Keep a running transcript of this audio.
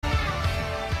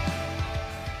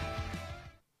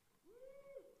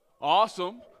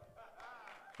Awesome.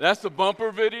 That's the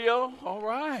bumper video? All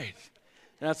right.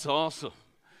 That's awesome.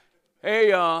 Hey,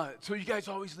 so you guys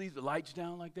always leave the lights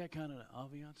down like that, kind of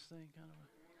ambiance thing?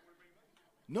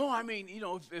 No, I mean,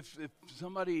 if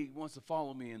somebody wants to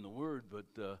follow me in the Word, but,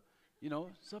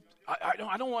 it's up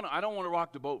I don't want to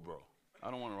rock the boat, bro.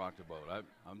 I don't want to rock the boat.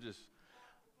 I'm just,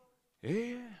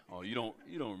 yeah. Oh, you don't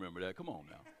remember that? Come on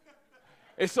now.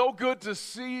 It's so good to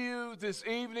see you this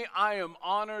evening. I am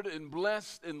honored and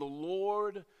blessed in the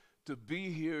Lord to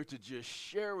be here to just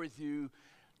share with you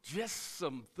just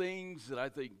some things that I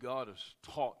think God has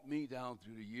taught me down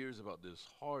through the years about this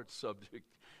hard subject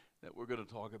that we're going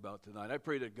to talk about tonight. I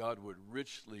pray that God would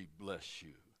richly bless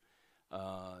you.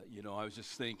 I was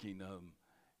just thinking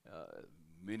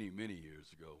many, many years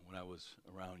ago when I was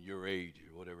around your age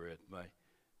or whatever, at my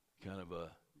kind of a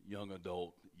young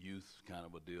adult youth kind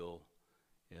of a deal.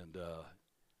 And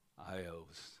I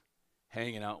was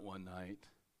hanging out one night,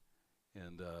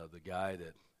 and the guy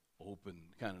that opened,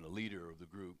 kind of the leader of the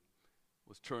group,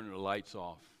 was turning the lights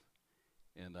off.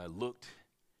 And I looked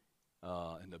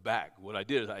in the back. What I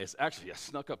did is I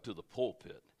snuck up to the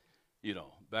pulpit.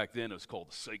 Back then it was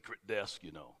called the sacred desk,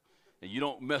 And you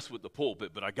don't mess with the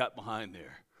pulpit, but I got behind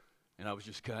there. And I was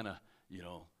just kind of,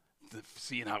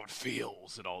 seeing how it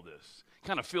feels and all this.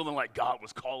 Kind of feeling like God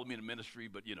was calling me to ministry,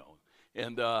 but,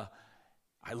 And I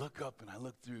look up and I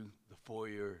look through the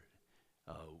foyer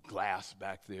glass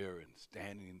back there, and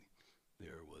standing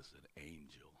there was an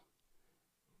angel.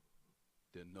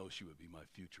 Didn't know she would be my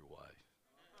future wife.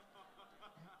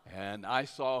 And I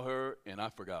saw her, and I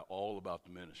forgot all about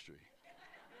the ministry.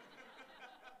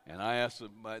 And I asked the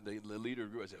leader of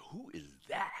the group, I said, "Who is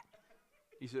that?"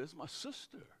 He said, "It's my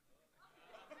sister."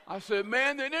 I said,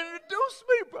 "Man, they didn't introduce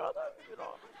me, brother."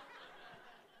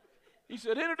 He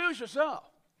said, "Introduce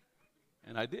yourself."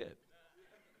 And I did.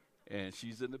 And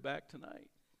she's in the back tonight.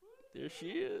 There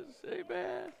she is.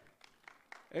 Amen.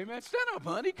 Amen. Stand up,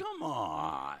 honey. Come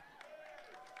on.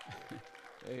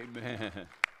 Amen.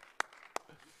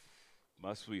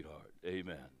 My sweetheart.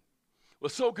 Amen. Well,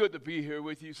 so good to be here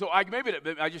with you. So maybe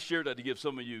I just shared that to give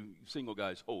some of you single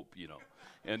guys hope,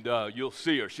 And you'll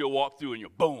see her. She'll walk through and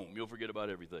you'll forget about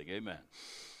everything. Amen.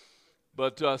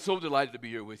 But so delighted to be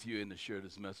here with you and to share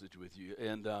this message with you.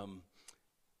 And,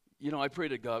 I pray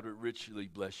that God would richly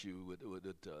bless you,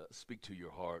 would speak to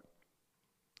your heart.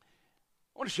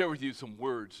 I want to share with you some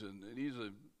words, and these are,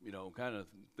 kind of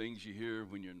things you hear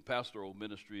when you're in pastoral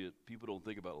ministry that people don't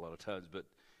think about a lot of times, but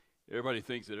everybody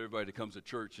thinks that everybody that comes to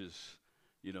church is,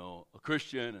 a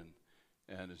Christian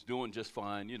and is doing just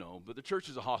fine, but the church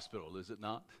is a hospital, is it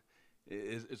not?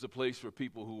 It's a place for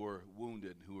people who are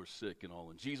wounded, who are sick and all.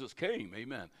 And Jesus came,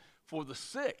 amen, for the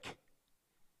sick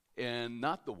and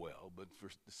not the well, but for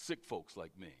the sick folks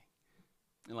like me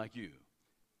and like you,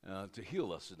 to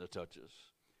heal us and to touch us.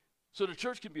 So the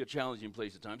church can be a challenging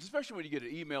place at times, especially when you get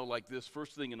an email like this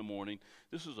first thing in the morning.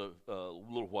 This was a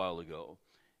little while ago,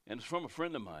 and it's from a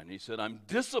friend of mine. He said, "I'm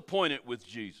disappointed with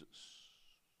Jesus.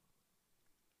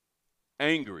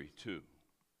 Angry, too.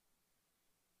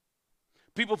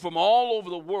 People from all over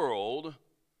the world,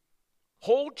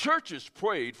 whole churches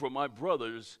prayed for my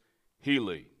brother's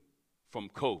healing from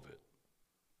COVID.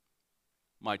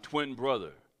 My twin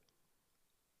brother,"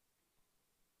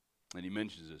 and he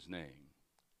mentions his name,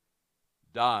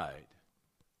 "died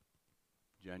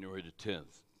January the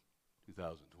 10th,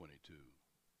 2022.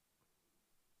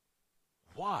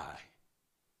 Why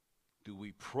do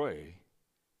we pray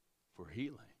for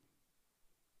healing?"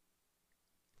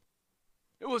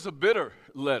 It was a bitter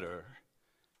letter,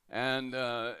 and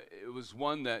it was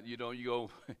one that, you go,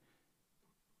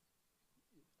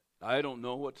 I don't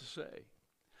know what to say.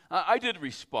 I did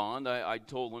respond. I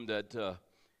told him that, I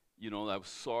was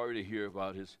sorry to hear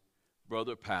about his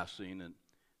brother passing, and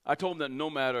I told him that no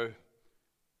matter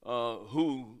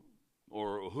who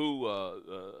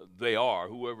they are,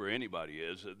 whoever anybody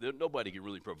is, nobody can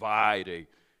really provide a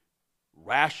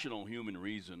rational human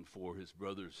reason for his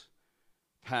brother's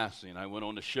passing. I went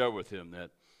on to share with him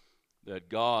that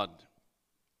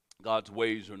God's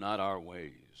ways are not our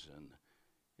ways,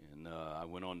 and I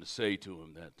went on to say to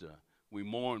him that we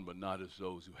mourn, but not as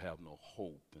those who have no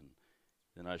hope.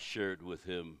 And I shared with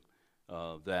him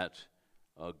that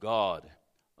God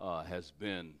has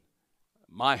been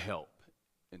my help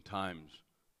in times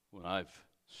when I've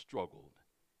struggled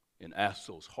and asked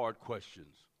those hard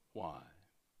questions, why?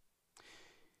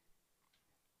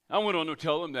 I went on to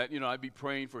tell him that, I'd be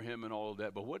praying for him and all of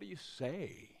that, but what do you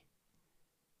say?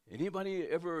 Anybody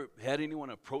ever had anyone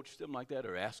approach them like that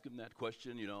or ask them that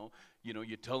question? You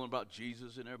tell them about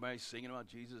Jesus and everybody's singing about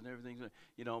Jesus and everything,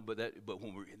 but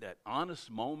when we're in that honest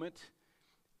moment,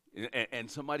 and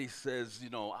somebody says, you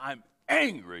know, I'm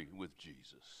angry with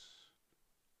Jesus.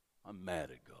 I'm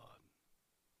mad at God.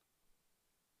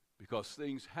 Because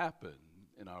things happen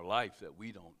in our life that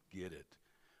we don't get it.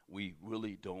 We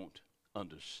really don't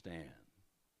understand.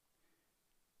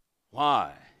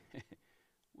 Why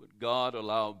would God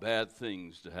allow bad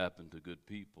things to happen to good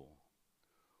people?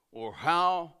 Or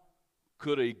how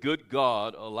could a good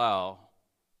God allow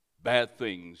bad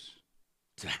things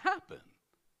to happen?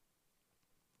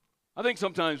 I think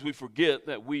sometimes we forget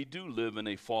that we do live in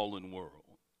a fallen world.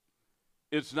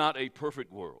 It's not a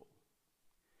perfect world.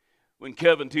 When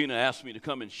Kevin and Tina asked me to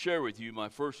come and share with you, my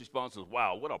first response was,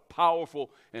 wow, what a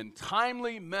powerful and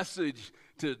timely message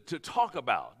to talk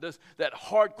about. That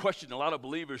hard question a lot of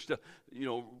believers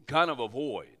kind of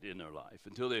avoid in their life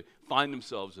until they find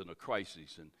themselves in a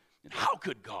crisis. And how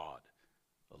could God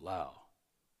allow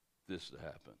this to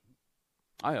happen?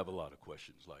 I have a lot of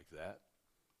questions like that.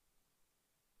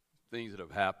 Things that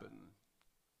have happened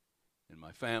in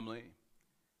my family,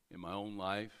 in my own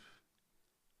life.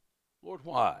 Lord,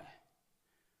 why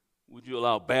would you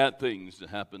allow bad things to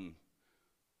happen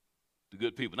to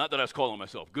good people? Not that I was calling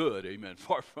myself good, amen,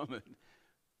 far from it.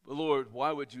 But Lord,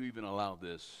 why would you even allow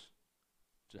this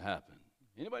to happen?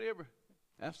 Anybody ever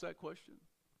ask that question?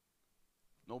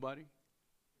 Nobody?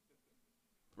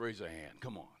 Raise a hand.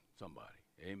 Come on, somebody.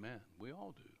 Amen. We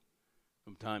all do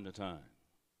from time to time.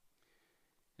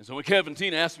 And so when Kevin and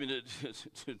Tina asked me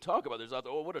to talk about this, I thought,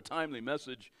 oh, what a timely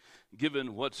message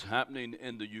given what's happening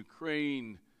in the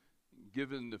Ukraine,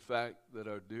 given the fact that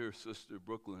our dear sister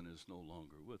Brooklyn is no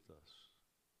longer with us.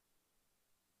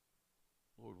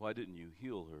 Lord, why didn't you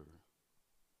heal her?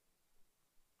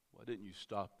 Why didn't you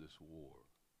stop this war?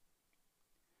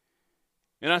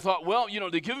 And I thought, well,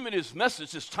 they give me this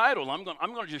message, this title. I'm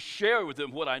going to just share with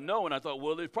them what I know. And I thought,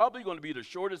 well, it's probably going to be the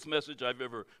shortest message I've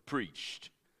ever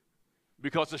preached.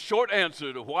 Because the short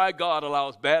answer to why God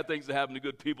allows bad things to happen to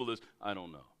good people is, I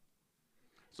don't know.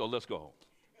 So let's go home.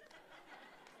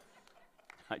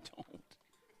 I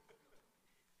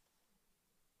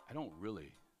don't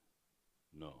really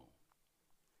know.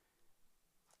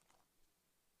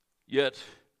 Yet,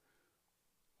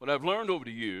 what I've learned over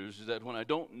the years is that when I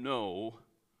don't know,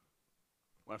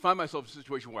 when I find myself in a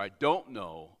situation where I don't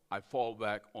know, I fall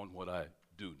back on what I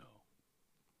do know.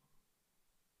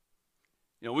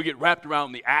 We get wrapped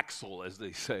around the axle, as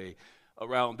they say,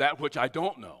 around that which I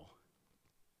don't know,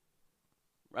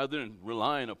 rather than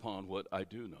relying upon what I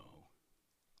do know.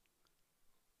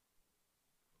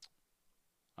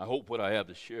 I hope what I have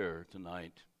to share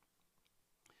tonight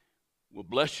will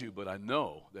bless you, but I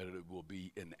know that it will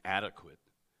be inadequate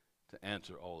to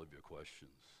answer all of your questions.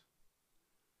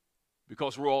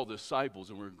 Because we're all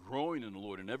disciples and we're growing in the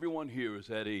Lord, and everyone here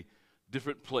is at a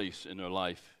different place in their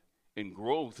life in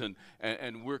growth,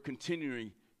 and we're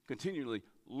continually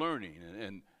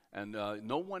learning, and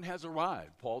no one has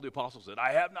arrived. Paul the Apostle said,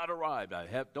 I have not arrived.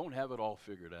 Don't have it all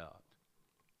figured out.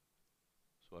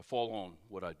 So I fall on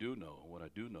what I do know. What I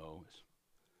do know is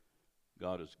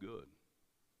God is good.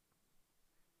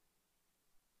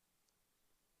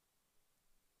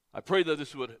 I pray that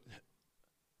this would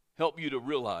help you to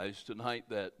realize tonight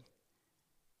that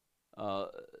the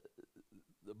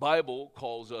Bible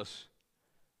calls us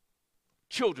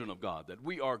children of God, that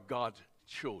we are God's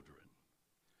children.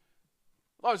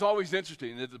 Well, it's always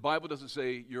interesting that the Bible doesn't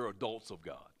say you're adults of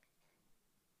God.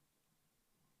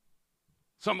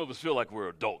 Some of us feel like we're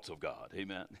adults of God,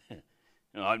 amen.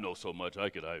 I know so much,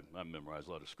 I memorize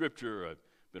a lot of scripture, I've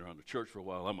been around the church for a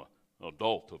while, I'm an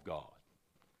adult of God.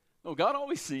 No, God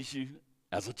always sees you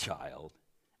as a child,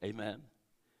 amen.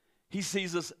 He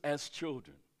sees us as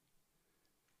children.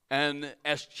 And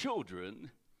as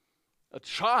children, a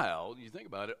child, you think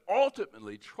about it,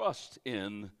 ultimately trusts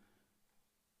in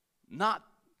not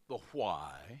the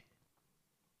why,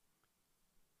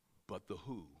 but the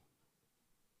who.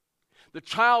 The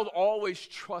child always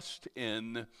trusts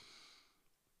in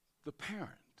the parent,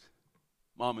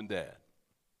 mom and dad.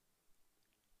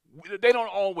 They don't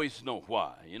always know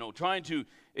why. Trying to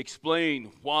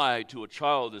explain why to a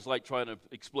child is like trying to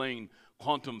explain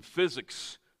quantum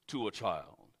physics to a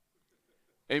child.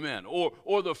 Amen.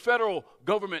 Or the federal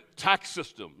government tax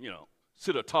system,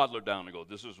 sit a toddler down and go,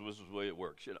 this is the way it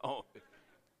works,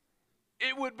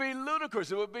 It would be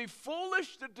ludicrous. It would be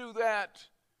foolish to do that.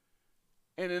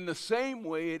 And in the same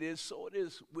way so it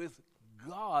is with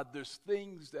God. There's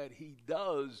things that he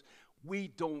does, we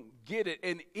don't get it.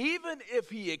 And even if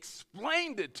he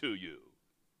explained it to you,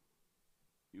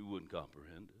 you wouldn't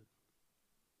comprehend it.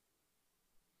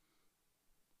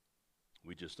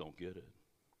 We just don't get it.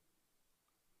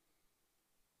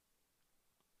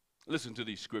 Listen to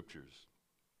these scriptures.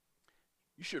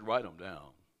 you should write them down.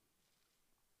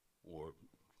 Or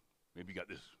maybe you got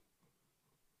this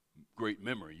great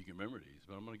memory, you can remember these.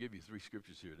 But I'm going to give you 3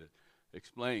 scriptures here that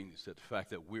explains that the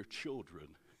fact that we're children,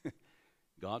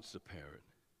 God's the parent,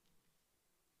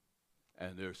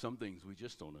 and there are some things we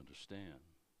just don't understand.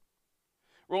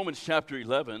 Romans chapter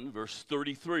 11, verse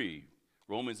 33.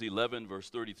 Romans 11,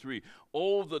 verse 33.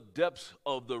 Oh, the depths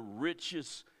of the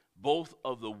riches, both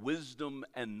of the wisdom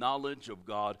and knowledge of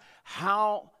God.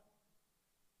 How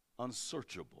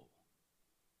unsearchable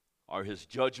are his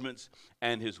judgments,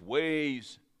 and his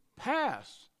ways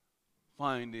past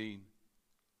finding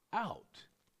out.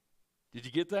 Did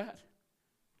you get that?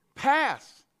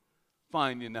 Past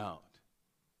finding out.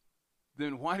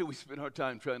 Then why do we spend our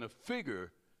time trying to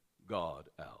figure God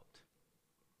out?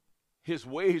 His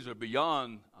ways are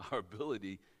beyond our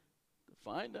ability to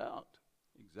find out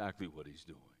exactly what he's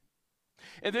doing.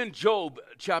 And then Job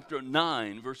chapter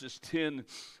 9, verses 10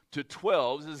 to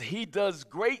 12 says, he does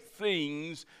great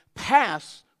things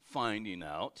past finding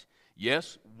out.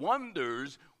 Yes,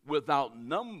 wonders without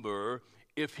number.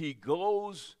 If he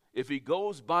goes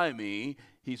by me,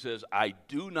 he says, I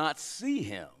do not see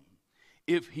him.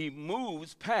 If he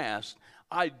moves past,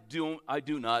 I do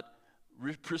not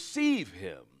perceive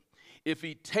him. If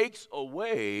he takes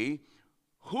away,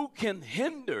 who can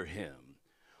hinder him?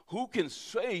 Who can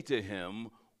say to him,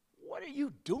 what are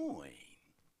you doing?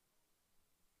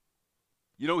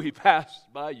 You know, he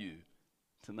passed by you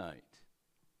tonight,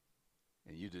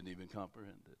 and you didn't even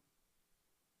comprehend it.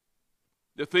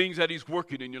 The things that he's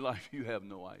working in your life, you have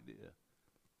no idea.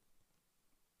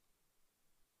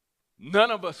 None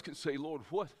of us can say, Lord,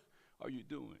 what are you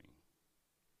doing?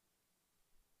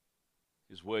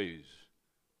 His ways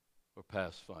are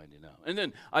past finding out. And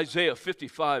then Isaiah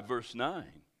 55, verse 9.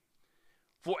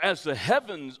 For as the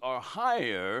heavens are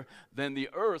higher than the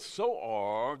earth, so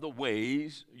are the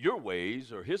ways, your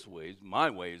ways, or his ways, my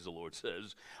ways, the Lord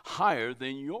says, higher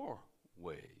than your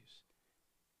ways.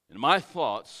 And my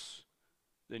thoughts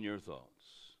than your thoughts.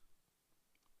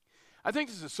 I think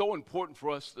this is so important for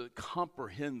us to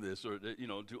comprehend this, or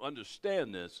to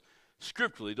understand this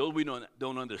scripturally, though we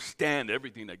don't understand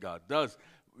everything that God does,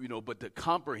 but to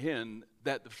comprehend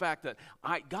that the fact that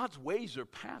God's ways are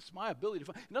past my ability to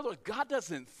find. In other words, God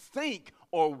doesn't think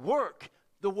or work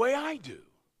the way I do.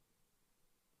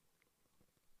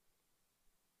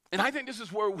 And I think this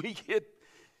is where we get,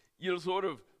 sort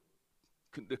of,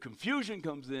 the confusion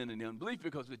comes in and the unbelief,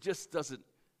 because it just doesn't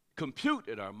compute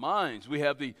in our minds. We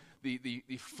have the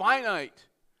finite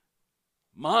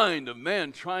mind of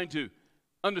man trying to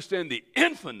understand the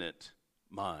infinite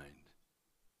mind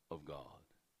of God.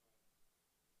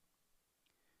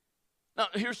 Now,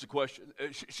 here's the question.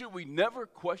 Should we never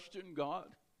question God?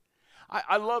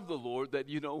 I love the Lord that,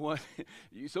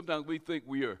 sometimes we think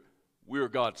we are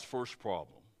God's first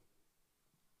problem.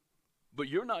 But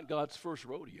you're not God's first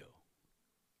rodeo.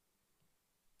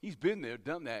 He's been there,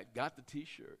 done that, got the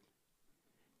T-shirt.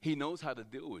 He knows how to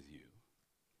deal with you.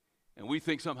 And we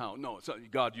think somehow, no,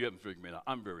 God, you haven't figured me out.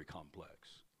 I'm very complex.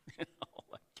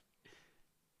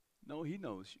 No, he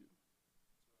knows you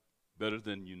better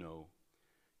than you know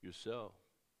yourself.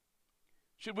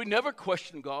 Should we never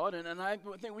question God? And I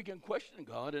think we can question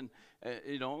God, and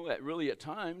really at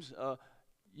times,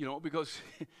 because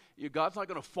God's not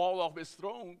going to fall off his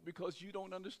throne because you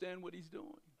don't understand what he's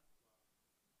doing.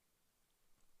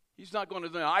 He's not going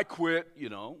to say, I quit,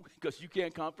 because you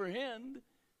can't comprehend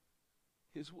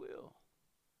his will.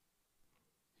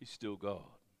 He's still God.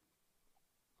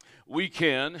 We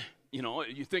can,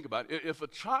 you think about it, if a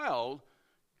child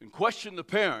can question the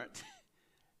parent,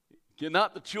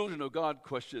 cannot the children of God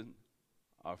question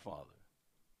our Father?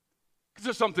 Because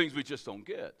there's some things we just don't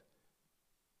get.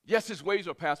 Yes, his ways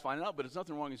are past finding out, but there's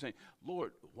nothing wrong in saying,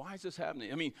 Lord, why is this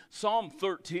happening? I mean, Psalm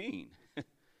 13,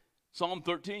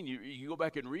 you go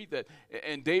back and read that,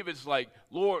 and David's like,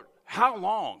 Lord, how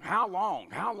long? How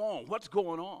long? How long? What's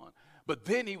going on? But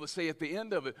then he would say at the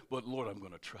end of it, but Lord, I'm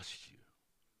going to trust you.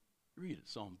 Read it,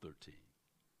 Psalm 13.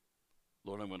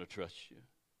 Lord, I'm going to trust you.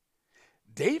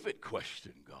 David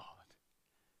questioned God.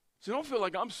 So don't feel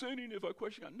like I'm sinning if I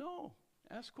question God. No,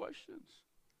 ask questions.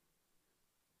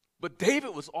 But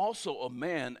David was also a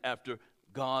man after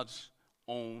God's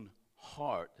own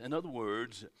heart. In other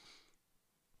words,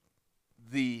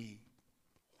 the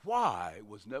why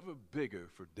was never bigger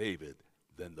for David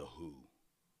than the who.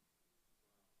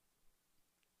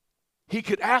 He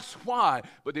could ask why,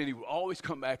 but then he would always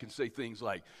come back and say things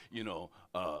like, Lord,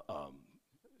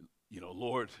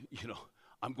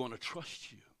 I'm going to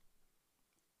trust you.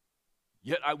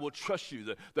 Yet I will trust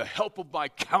you, the help of my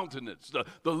countenance,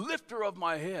 the lifter of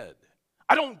my head.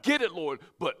 I don't get it, Lord,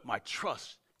 but my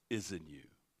trust is in you.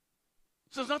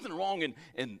 So there's nothing wrong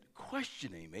in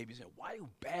questioning, maybe saying, why do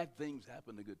bad things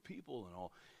happen to good people and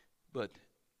all? But,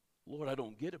 Lord, I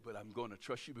don't get it, but I'm going to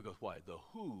trust you because why? The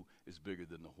who is bigger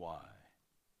than the why.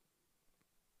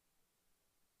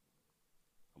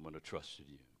 I'm going to trust in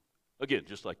you. Again,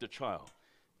 just like the child.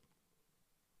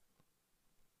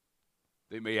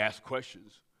 They may ask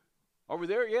questions. Are we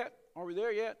there yet? Are we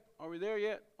there yet? Are we there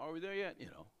yet? Are we there yet? You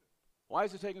know, why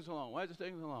is it taking so long? Why is it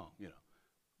taking so long? You know,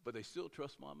 but they still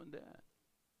trust mom and dad.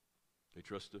 They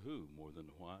trust the who more than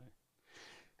the why.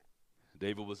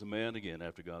 David was a man, again,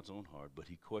 after God's own heart, but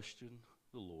he questioned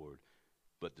the Lord.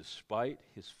 But despite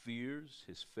his fears,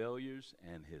 his failures,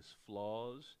 and his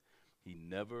flaws, he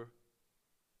never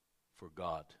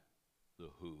forgot the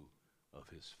who of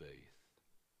his faith.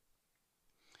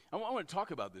 I want to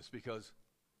talk about this because,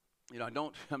 you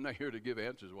know, I'm not here to give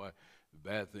answers why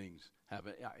bad things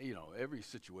happen. You know, every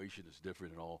situation is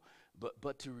different and all,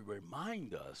 but to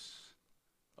remind us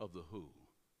of the who.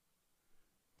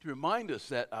 To remind us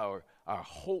that our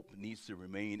hope needs to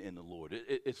remain in the Lord.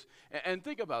 And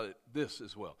think about it this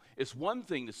as well. It's one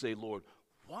thing to say, Lord,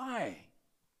 why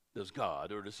does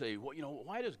God, or to say, well, you know,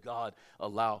 why does God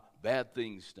allow bad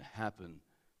things to happen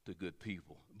to good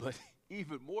people? But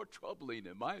even more troubling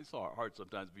in my heart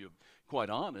sometimes, to be quite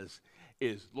honest,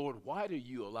 is, Lord, why do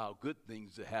you allow good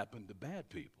things to happen to bad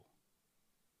people?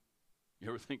 You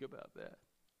ever think about that?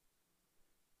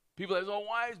 People say, oh,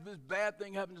 why is this bad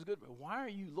thing happening to good people? Why are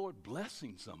you, Lord,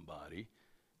 blessing somebody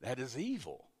that is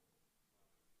evil?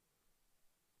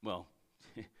 Well,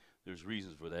 there's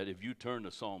reasons for that. If you turn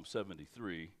to Psalm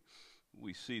 73,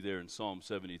 we see there in Psalm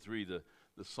 73, the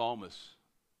psalmist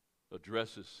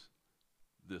addresses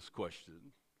this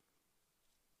question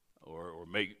or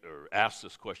asks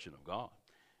this question of God.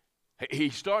 He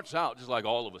starts out just like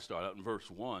all of us start out in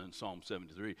verse 1 in Psalm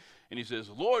 73, and he says,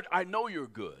 Lord, I know you're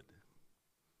good.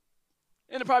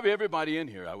 And probably everybody in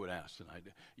here, I would ask tonight,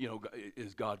 you know,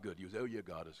 is God good? You say, oh yeah,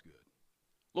 God is good.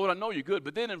 Lord, I know you're good.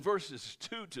 But then in verses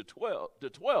 2 to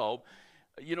 12,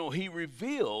 you know, he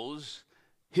reveals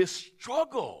his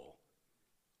struggle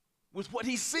with what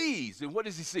he sees. And what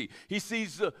does he see? He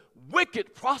sees the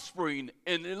wicked prospering,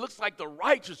 and it looks like the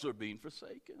righteous are being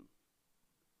forsaken.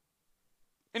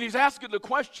 And he's asking the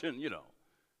question, you know,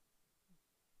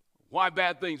 why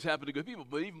bad things happen to good people?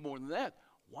 But even more than that,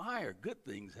 why are good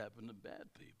things happening to bad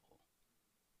people?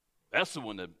 That's the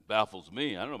one that baffles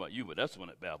me. I don't know about you, but that's the one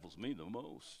that baffles me the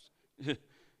most.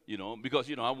 You know, because,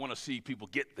 you know, I want to see people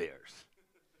get theirs.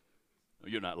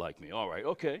 You're not like me. All right,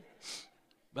 okay.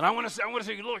 But I want to say,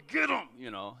 Lord, get them,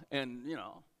 you know. And, you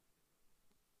know,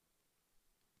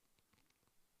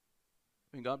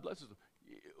 and God blesses them.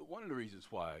 One of the reasons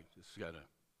why, I just got to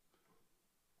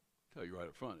tell you right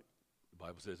up front, the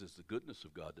Bible says it's the goodness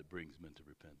of God that brings men to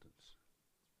repentance.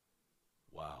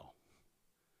 Wow.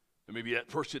 There may be that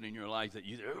person in your life that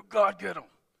you say, oh, God, get them.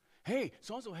 Hey,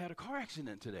 so-and-so had a car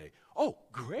accident today. Oh,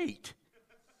 great.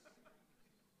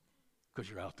 Because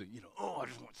you're out there, you know, oh, I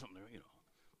just want something, you know.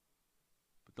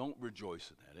 But don't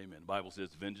rejoice in that. Amen. The Bible says,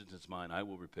 vengeance is mine, I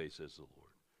will repay, says the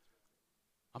Lord.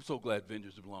 I'm so glad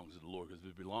vengeance belongs to the Lord, because if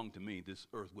it belonged to me, this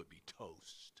earth would be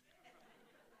toast.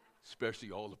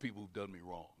 Especially all the people who've done me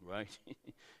wrong, right?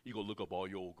 You go look up all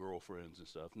your old girlfriends and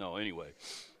stuff. No, anyway.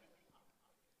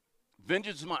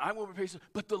 Vengeance is mine, I will repay.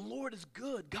 But the Lord is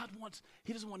good. God wants,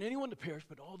 he doesn't want anyone to perish,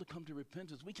 but all to come to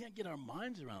repentance. We can't get our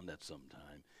minds around that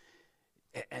sometime.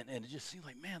 And it just seems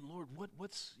like, man, Lord,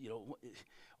 what's, you know,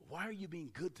 why are you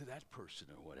being good to that person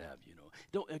or what have you,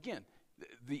 know? Again,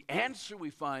 the answer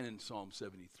we find in Psalm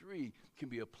 73 can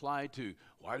be applied to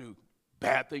why do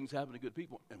bad things happen to good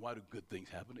people and why do good things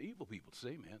happen to evil people? The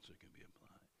same answer can be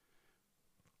applied.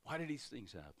 Why do these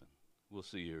things happen? We'll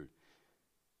see here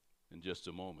in just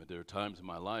a moment. There are times in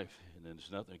my life, and then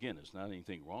there's nothing, again, there's not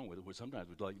anything wrong with it, where sometimes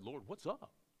we're like, Lord, what's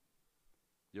up?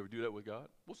 You ever do that with God?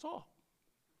 What's up?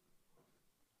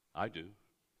 I do.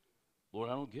 Lord,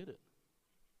 I don't get it.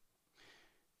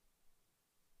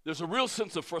 There's a real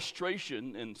sense of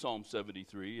frustration in Psalm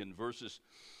 73 in verses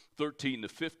 13 to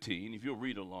 15. If you'll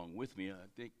read along with me, I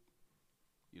think,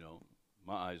 you know,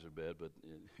 my eyes are bad, but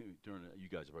you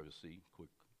guys are probably see quick.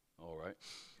 All right.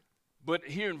 But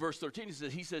here in verse 13,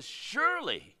 he says,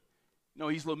 surely, you know,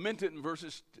 he's lamented in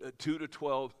verses 2 to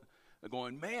 12,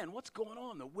 going, man, what's going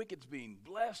on? The wicked's being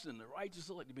blessed and the righteous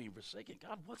are like being forsaken.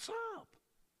 God, what's up?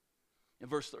 In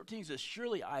verse 13 says,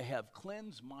 surely I have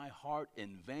cleansed my heart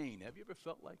in vain. Have you ever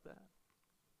felt like that?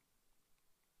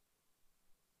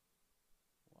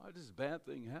 Why is this bad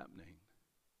thing happening?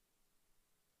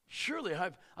 Surely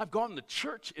I've gone to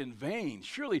church in vain.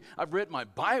 Surely I've read my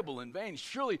Bible in vain.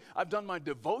 Surely I've done my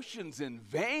devotions in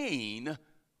vain.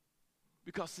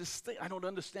 Because this thing, I don't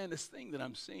understand this thing that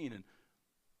I'm seeing. And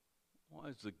why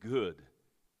is the good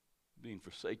being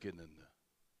forsaken and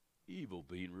the evil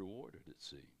being rewarded, it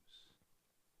seems?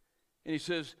 And he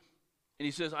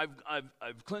says,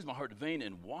 I've cleansed my heart of vain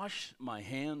and washed my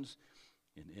hands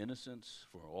in innocence,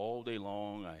 for all day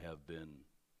long I have been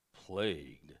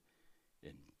plagued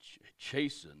and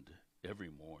chastened every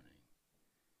morning.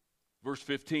 Verse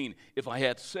 15, if I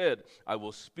had said, I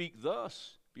will speak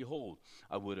thus, behold,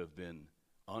 I would have been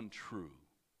untrue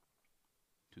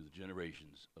to the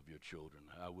generations of your children.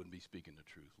 I wouldn't be speaking the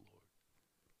truth, Lord.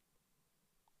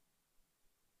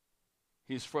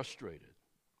 He's frustrated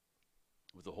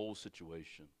with the whole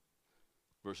situation.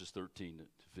 Verses 13 to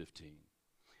 15.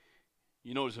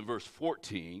 You notice in verse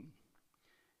 14,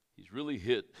 he's really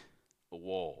hit a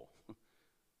wall.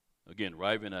 Again,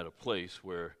 arriving at a place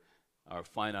where our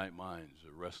finite minds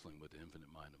are wrestling with the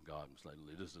infinite mind of God. It's like,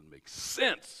 it doesn't make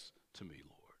sense to me,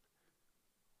 Lord.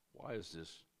 Why is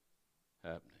this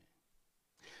happening?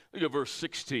 Look at verse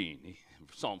 16,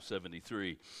 Psalm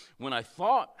 73. When I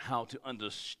thought how to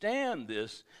understand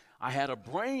this, I had a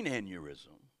brain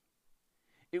aneurysm.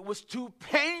 It was too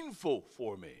painful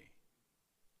for me.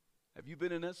 Have you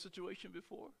been in that situation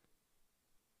before?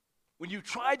 When you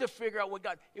tried to figure out what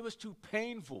God, it was too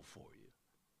painful for you.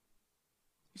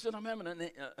 He said, I'm having an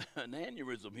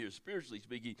aneurysm here, spiritually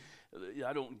speaking.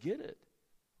 I don't get it.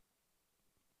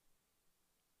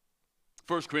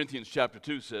 1 Corinthians chapter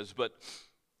 2 says, but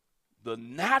the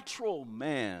natural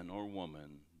man or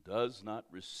woman does not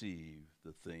receive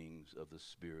the things of the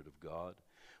Spirit of God,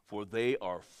 for they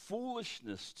are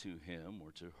foolishness to him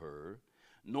or to her,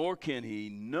 nor can he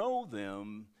know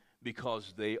them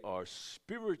because they are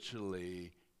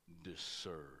spiritually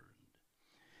discerned.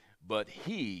 But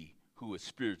he who is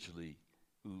spiritually,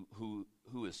 who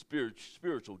is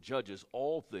spiritual judges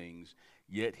all things,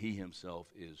 yet he himself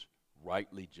is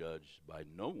rightly judged by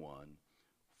no one,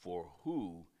 for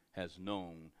who has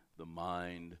known the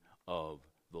mind of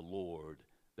the Lord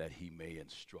that he may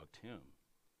instruct him?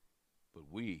 But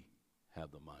we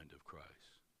have the mind of Christ.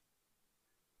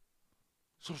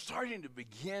 So starting to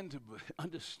begin to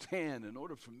understand, in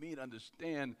order for me to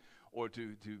understand or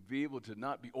to be able to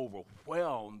not be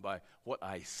overwhelmed by what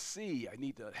I see, I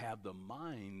need to have the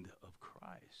mind of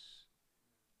Christ.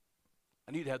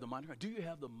 I need to have the mind of Christ. Do you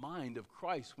have the mind of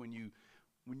Christ when you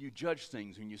judge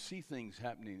things, when you see things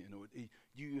happening?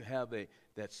 Do you have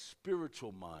that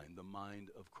spiritual mind, the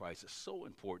mind of Christ? It's so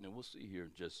important, and we'll see here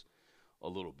in just a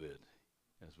little bit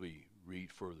as we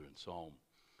read further in Psalm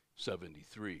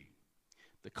 73.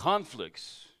 The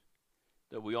conflicts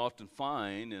that we often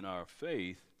find in our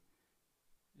faith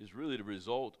is really the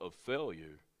result of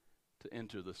failure to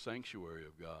enter the sanctuary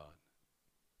of God.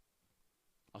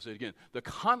 I'll say it again. The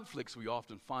conflicts we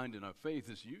often find in our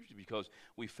faith is usually because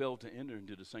we fail to enter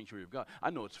into the sanctuary of God. I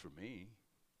know it's for me.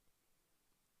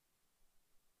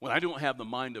 When I don't have the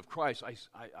mind of Christ,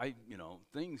 I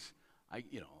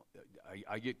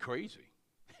get crazy.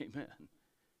 Amen.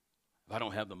 If I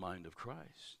don't have the mind of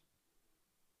Christ.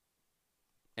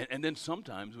 And then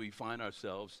sometimes we find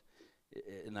ourselves,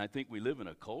 and I think we live in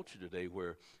a culture today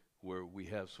where we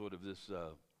have sort of this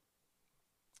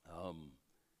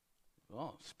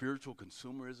spiritual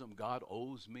consumerism. God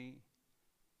owes me.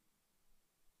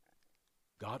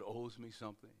 God owes me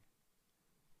something.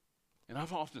 And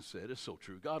I've often said, it's so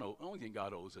true, the only thing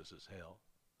God owes us is hell.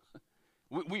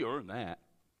 we earn that.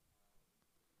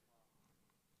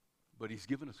 But he's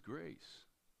given us grace.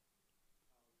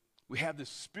 We have this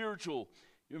spiritual,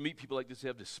 you meet people like this, they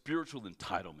have this spiritual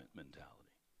entitlement mentality.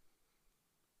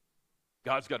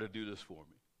 God's got to do this for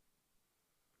me.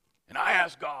 And I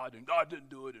asked God, and God didn't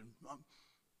do it, and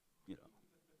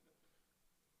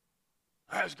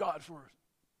I asked God for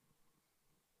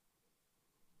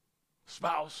a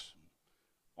spouse.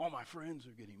 All my friends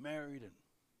are getting married, and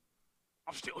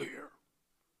I'm still here.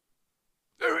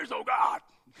 There is no God,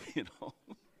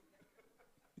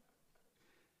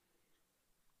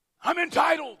 I'm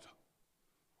entitled.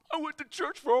 I went to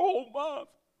church for a whole month.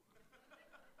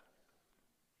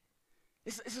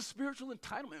 It's a spiritual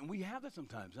entitlement, and we have that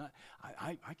sometimes.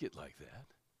 I get like that.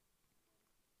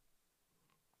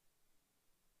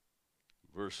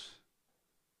 Verse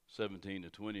 17 to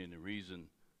 20, and the reason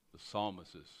the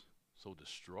psalmist is so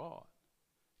distraught,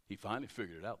 he finally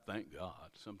figured it out, thank God.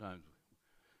 Sometimes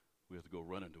we have to go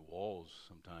run into walls,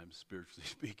 sometimes spiritually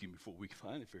speaking, before we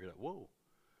finally figure out, whoa,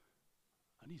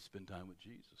 I need to spend time with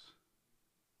Jesus.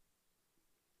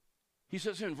 He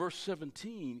says here in verse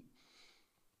 17,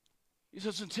 he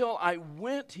says, until I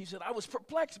went, he said, I was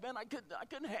perplexed, man. I couldn't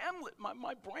handle it.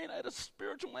 My brain, I had a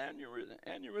spiritual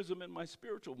aneurysm in my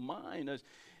spiritual mind.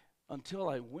 Until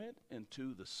I went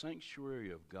into the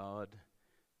sanctuary of God,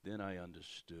 then I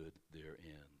understood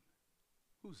therein.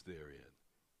 Who's therein?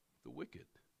 The wicked.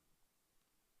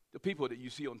 The people that you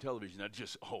see on television are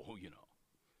just, And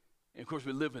of course,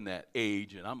 we live in that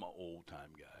age, and I'm an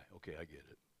old-time guy. Okay, I get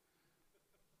it.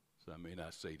 So I may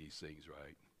not say these things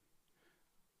right.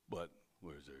 But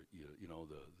where is there?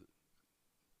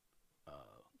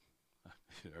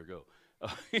 There I go.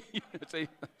 Say,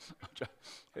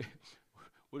 hey,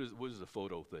 what is the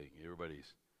photo thing?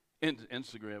 Everybody's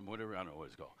Instagram, whatever. I don't know what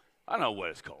it's called. I don't know what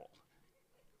it's called.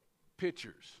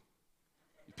 Pictures.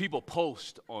 People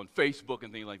post on Facebook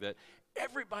and things like that.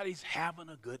 Everybody's having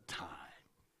a good time.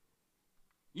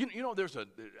 There's a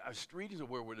street is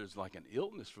where there's like an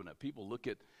illness from that. People look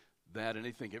at that and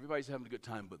they think everybody's having a good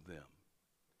time but them.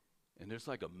 And there's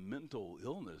like a mental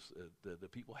illness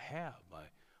that people have by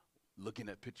looking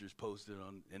at pictures posted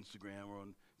on Instagram or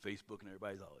on Facebook, and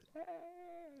everybody's always, hey.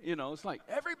 It's like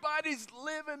everybody's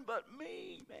living but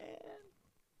me, man.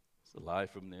 It's a lie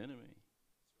from the enemy.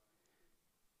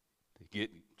 To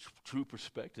get true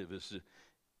perspective is to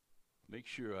make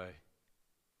sure I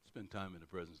spend time in the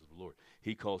presence of the Lord.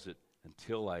 He calls it,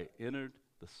 until I entered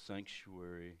the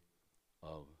sanctuary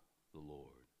of the Lord.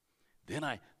 Then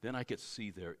I could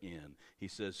see their end. He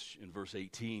says in verse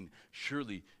 18,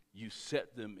 surely you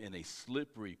set them in a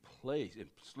slippery place. In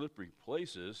slippery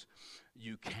places,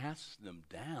 you cast them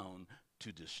down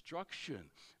to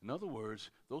destruction. In other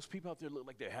words, those people out there look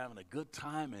like they're having a good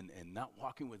time and not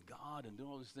walking with God and doing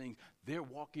all these things. They're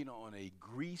walking on a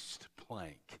greased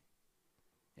plank.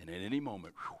 And at any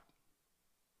moment,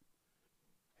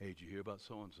 hey, did you hear about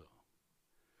so-and-so?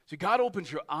 See, God opens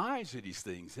your eyes to these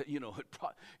things.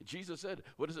 Jesus said,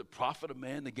 what does it profit a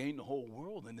man to gain the whole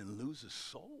world and then lose his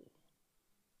soul?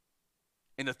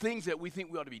 And the things that we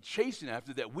think we ought to be chasing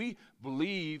after, that we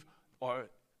believe are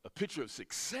a picture of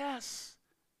success,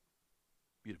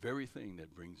 be the very thing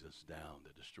that brings us down,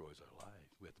 that destroys our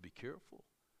life. We have to be careful.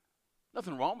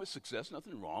 Nothing wrong with success,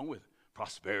 nothing wrong with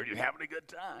prosperity and having a good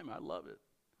time. I love it.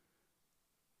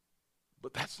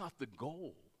 But that's not the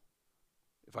goal.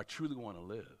 If I truly want to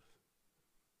live,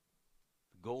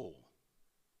 the goal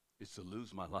is to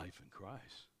lose my life in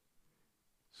Christ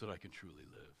so that I can truly live.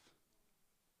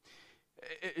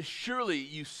 Surely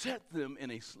you set them in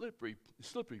a slippery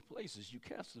places. You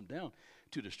cast them down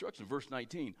to destruction. Verse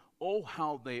 19, oh,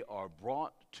 how they are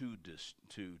brought to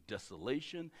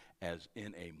desolation as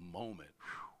in a moment.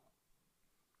 Whew.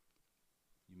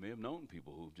 You may have known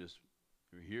people who just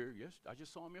are here. Yes, I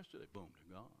just saw them yesterday. Boom,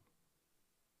 they're gone.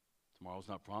 Tomorrow's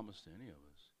not promised to any of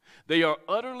us. They are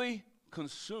utterly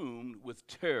consumed with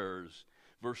terrors.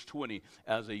 Verse 20,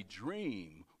 as a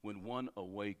dream when one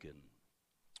awakes,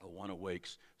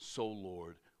 so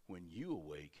Lord, when you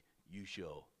awake, you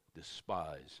shall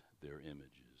despise their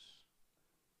images.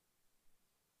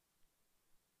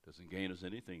 Doesn't gain us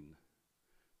anything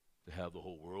to have the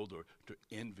whole world or to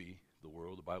envy the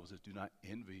world. The Bible says, do not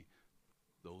envy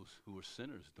those who are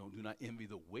sinners. Do not envy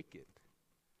the wicked.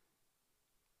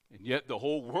 And yet the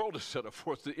whole world is set up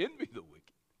for us to envy the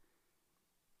wicked.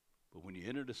 But when you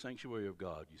enter the sanctuary of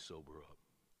God, you sober up.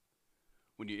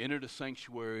 When you enter the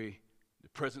sanctuary, the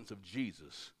presence of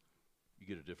Jesus, you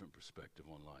get a different perspective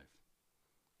on life.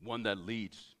 One that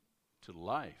leads to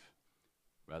life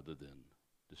rather than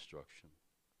destruction.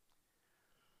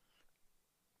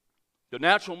 The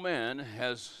natural man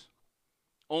has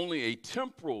only a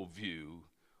temporal view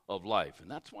of life. And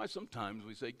that's why sometimes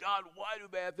we say, God, why do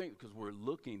bad things? Because we're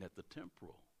looking at the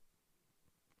temporal.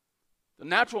 The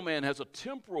natural man has a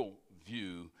temporal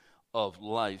view of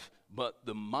life, but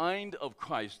the mind of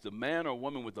Christ, the man or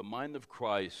woman with the mind of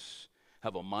Christ,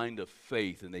 have a mind of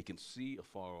faith, and they can see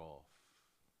afar off.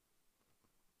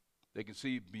 They can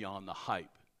see beyond the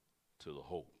hype to the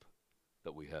hope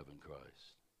that we have in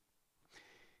Christ.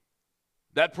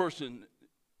 That person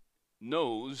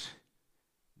knows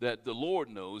that the Lord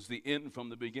knows the end from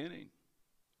the beginning.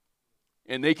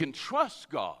 And they can trust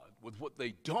God with what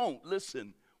they don't.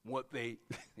 Listen,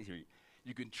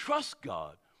 you can trust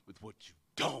God with what you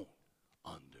don't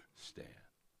understand.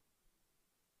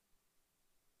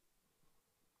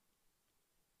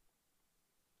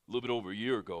 A little bit over a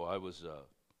year ago, I was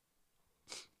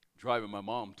driving my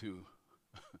mom to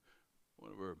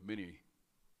one of her many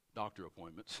doctor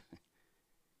appointments.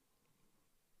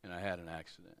 And I had an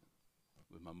accident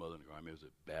with my mother in the car. I mean, it was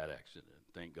a bad accident.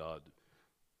 Thank God,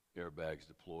 airbags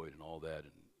deployed and all that,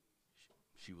 and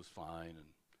she was fine, and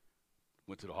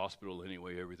went to the hospital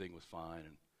anyway. Everything was fine,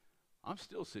 and I'm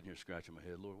still sitting here scratching my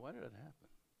head. Lord, why did that happen?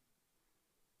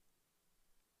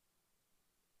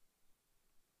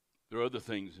 There are other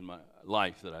things in my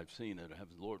life that I've seen that have,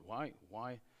 Lord, why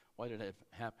Why did it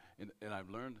happen? And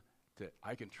I've learned that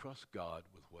I can trust God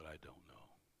with what I don't know.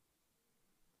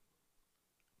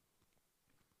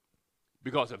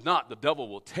 Because if not, the devil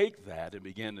will take that and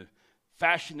begin to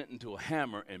fashion it into a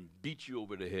hammer and beat you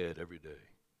over the head every day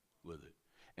with it.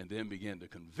 And then begin to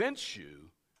convince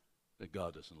you that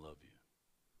God doesn't love you.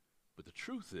 But the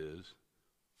truth is,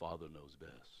 Father knows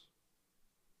best.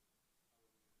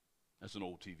 That's an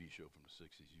old TV show from the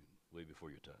 60s, way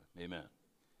before your time. Amen.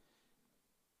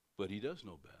 But he does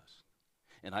know best.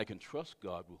 And I can trust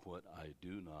God with what I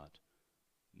do not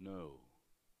know.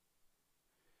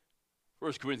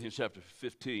 1 Corinthians chapter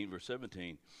 15, verse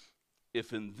 17.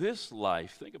 If in this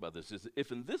life, think about this,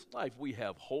 if in this life we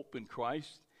have hope in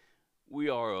Christ, we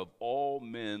are of all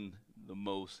men the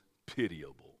most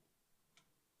pitiable.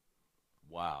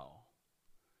 Wow.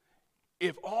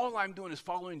 If all I'm doing is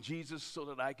following Jesus so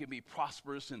that I can be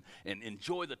prosperous and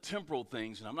enjoy the temporal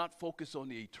things, and I'm not focused on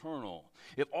the eternal,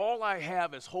 if all I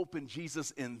have is hope in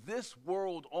Jesus in this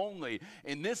world only,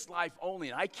 in this life only,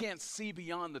 and I can't see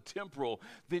beyond the temporal,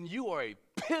 then you are a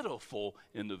pitiful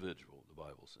individual, the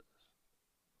Bible says.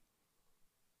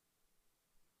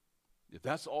 If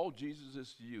that's all Jesus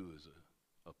is to you, is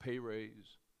a pay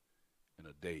raise and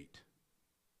a date,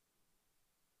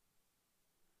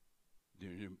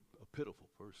 then you're a pitiful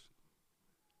person.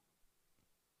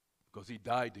 Because he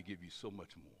died to give you so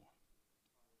much more.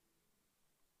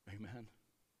 Amen.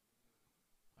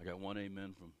 I got one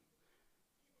amen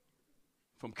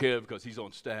from Kev because he's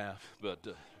on staff, but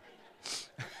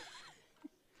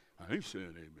I ain't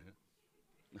saying amen.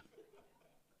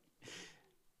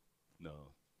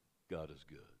 No, God is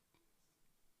good.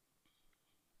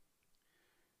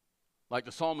 Like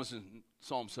the psalmist in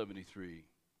Psalm 73,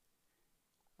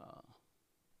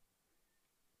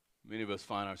 many of us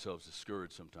find ourselves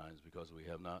discouraged sometimes because we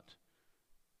have not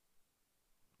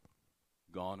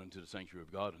gone into the sanctuary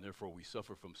of God, and therefore we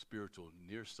suffer from spiritual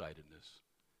nearsightedness.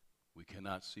 We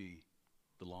cannot see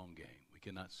the long game. We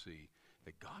cannot see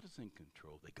that God is in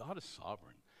control, that God is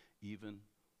sovereign even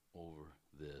over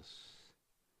this.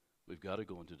 We've got to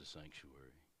go into the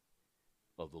sanctuary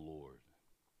of the Lord.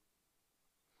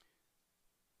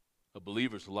 A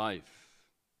believer's life,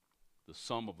 the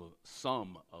sum of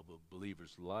a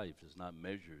believer's life is not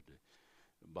measured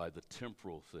by the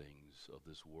temporal things of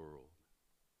this world,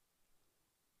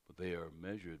 but they are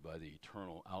measured by the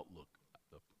eternal outlook,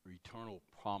 the eternal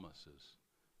promises,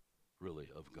 really,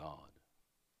 of God.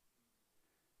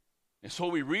 And so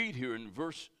we read here in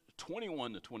verse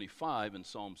 21 to 25 in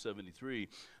Psalm 73,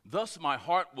 thus my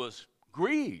heart was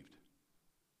grieved.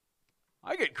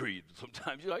 I get grieved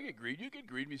sometimes. I get grieved. You get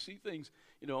grieved. You see things,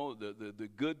 the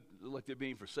good like they're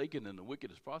being forsaken and the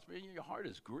wicked is prospering. Your heart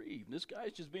is grieved. And this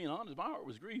guy's just being honest. My heart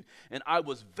was grieved. And I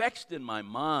was vexed in my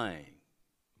mind,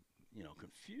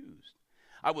 confused.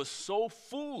 I was so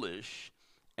foolish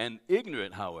and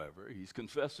ignorant, however, he's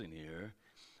confessing here,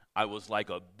 I was like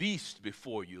a beast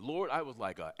before you. Lord, I was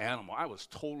like an animal. I was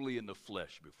totally in the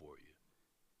flesh before you.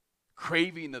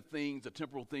 Craving the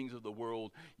temporal things of the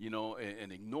world,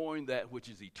 and ignoring that which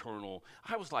is eternal.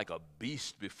 I was like a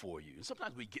beast before you. And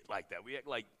sometimes we get like that. We act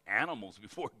like animals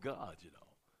before God,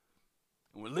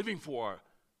 And we're living for our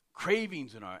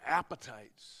cravings and our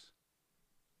appetites.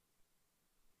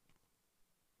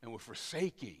 And we're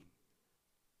forsaking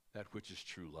that which is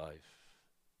true life.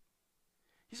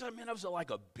 He said, man, I was like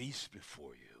a beast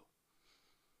before you.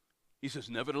 He says,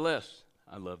 nevertheless,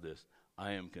 I love this,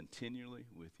 I am continually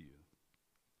with you.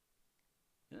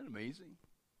 Isn't that amazing?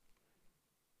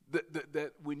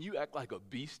 That when you act like a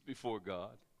beast before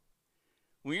God,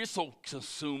 when you're so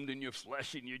consumed in your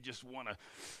flesh and you just want to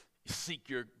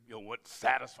seek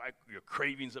satisfy your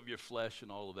cravings of your flesh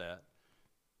and all of that.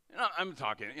 And I'm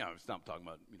talking, it's not talking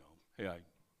about, hey,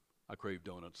 I crave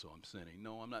donuts, so I'm sinning.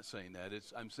 No, I'm not saying that.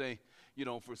 I'm saying,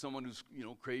 for someone who's,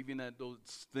 craving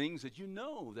those things that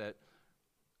that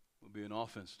will be an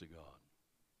offense to God.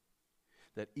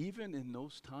 That even in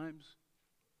those times,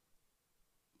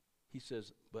 he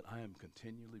says, but I am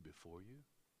continually before you.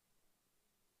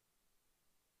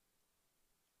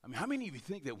 I mean, how many of you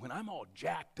think that when I'm all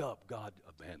jacked up, God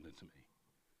abandons me?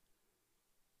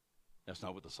 That's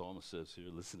not what the psalmist says here.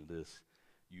 Listen to this.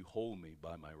 You hold me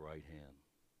by my right hand.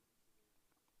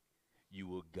 You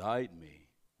will guide me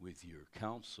with your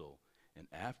counsel, and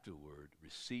afterward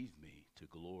receive me to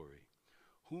glory.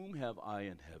 Whom have I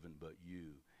in heaven but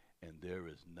you? And there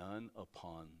is none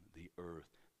upon the earth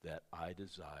that I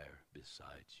desire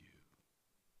besides you.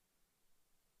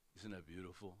 Isn't that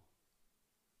beautiful?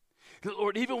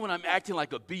 Lord, even when I'm acting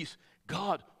like a beast,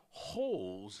 God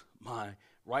holds my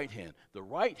right hand. The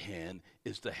right hand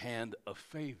is the hand of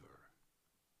favor,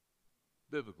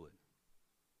 biblically.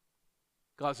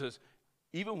 God says,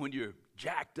 even when you're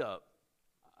jacked up,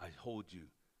 I hold you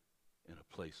in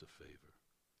a place of favor.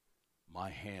 My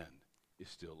hand is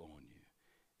still on you.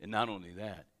 And not only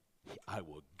that, I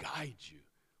will guide you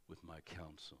with my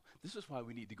counsel. This is why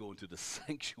we need to go into the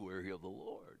sanctuary of the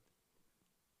Lord.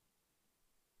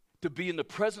 To be in the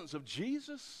presence of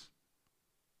Jesus,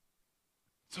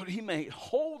 so that he may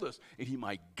hold us and he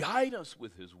might guide us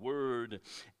with his word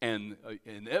and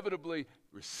inevitably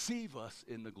receive us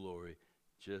in the glory,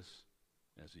 just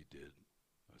as he did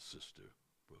our sister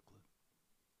Brooklyn.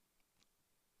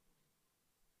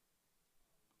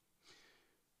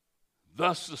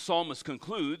 Thus the psalmist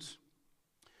concludes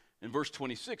in verse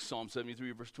 26, Psalm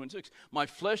 73, verse 26, my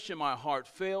flesh and my heart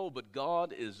fail, but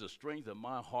God is the strength of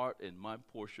my heart and my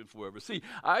portion forever. See,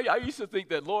 I used to think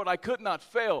that, Lord, I could not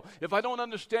fail. If I don't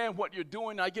understand what you're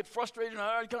doing, I get frustrated and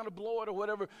I kind of blow it or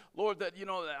whatever. Lord, that,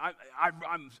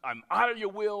 I'm out of your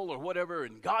will or whatever,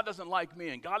 and God doesn't like me,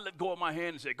 and God let go of my hand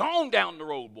and say, go on down the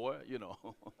road, boy,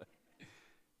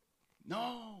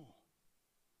 No.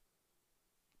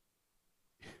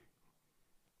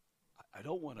 I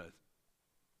don't want to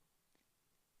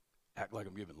act like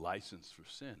I'm giving license for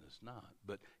sin. It's not.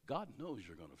 But God knows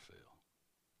you're going to fail.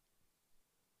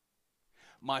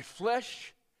 My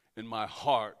flesh and my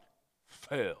heart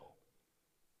fail.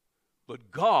 But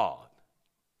God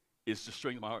is the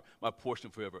strength of my heart, my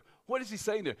portion forever. What is he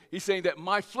saying there? He's saying that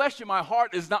my flesh and my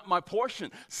heart is not my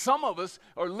portion. Some of us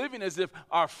are living as if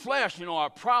our flesh, our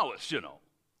prowess,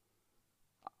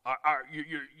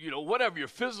 whatever your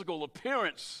physical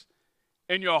appearance,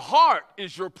 and your heart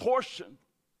is your portion.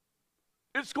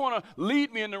 It's going to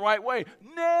lead me in the right way.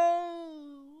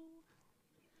 No.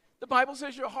 The Bible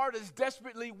says your heart is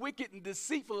desperately wicked and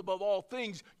deceitful above all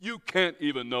things. You can't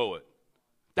even know it.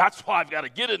 That's why I've got to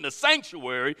get in the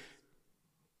sanctuary.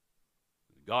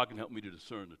 God can help me to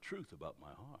discern the truth about my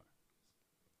heart.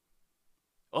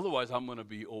 Otherwise, I'm going to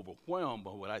be overwhelmed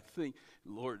by what I think.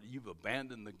 Lord, you've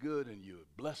abandoned the good and you're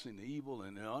blessing the evil,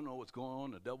 and I don't know what's going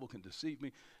on. The devil can deceive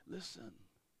me. Listen.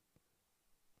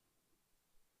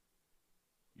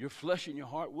 Your flesh and your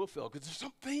heart will fail, because there's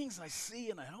some things I see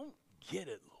and I don't get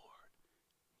it, Lord.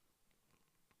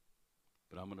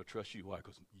 But I'm going to trust you. Why?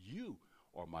 Because you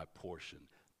are my portion,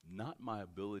 not my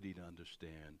ability to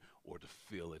understand or to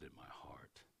feel it in my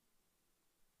heart.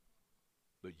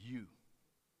 But you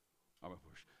are my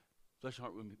portion. Flesh and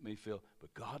heart may fail,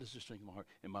 but God is the strength of my heart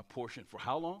and my portion for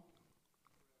how long?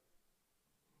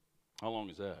 How long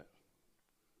is that?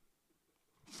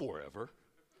 Forever.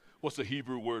 What's the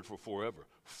Hebrew word for forever?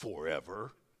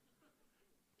 Forever.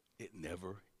 It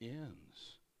never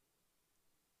ends.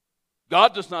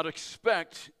 God does not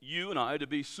expect you and I to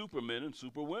be supermen and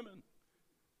superwomen.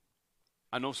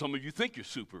 I know some of you think you're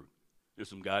super. There's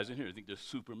some guys in here who think they're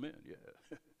supermen.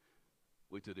 Yeah.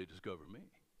 Wait till they discover me,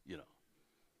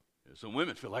 There's some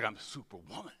women feel like I'm a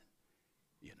superwoman,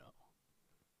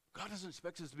 God doesn't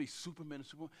expect us to be supermen and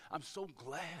superwomen. I'm so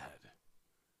glad.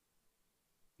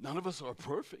 None of us are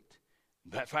perfect.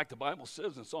 In fact, the Bible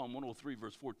says in Psalm 103,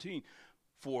 verse 14,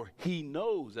 for he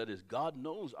knows, that is, God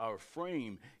knows our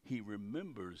frame. He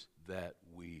remembers that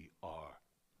we are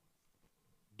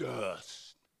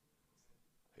dust.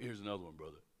 Here's another one,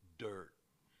 brother. Dirt.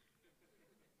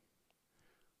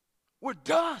 We're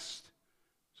dust.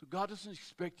 So God doesn't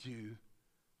expect you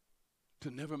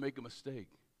to never make a mistake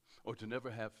or to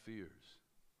never have fears.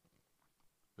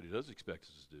 What he does expect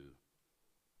us to do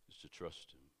is to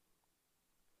trust him.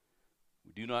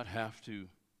 We do not have to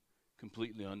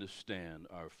completely understand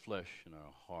our flesh and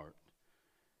our heart.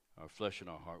 Our flesh and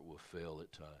our heart will fail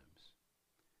at times.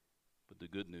 But the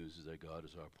good news is that God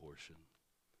is our portion.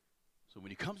 So when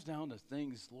he comes down to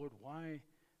things, Lord, why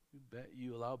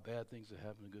you allow bad things to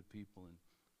happen to good people, and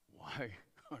why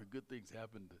are good things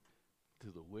happen to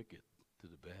the wicked, to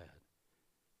the bad?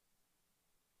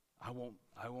 I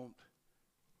won't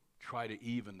try to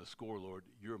even the score, Lord.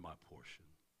 You're my portion.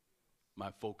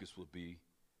 My focus will be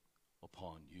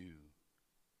upon you.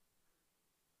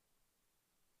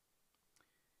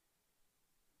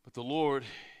 But the Lord,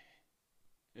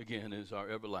 again, is our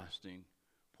everlasting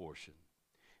portion.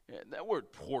 And that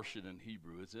word portion in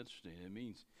Hebrew is interesting. It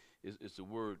means, it's the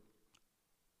word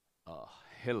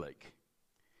helik.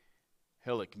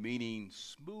 Helik meaning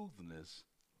smoothness.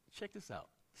 Check this out.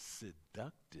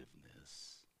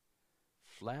 Seductiveness,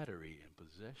 flattery, and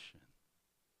possession.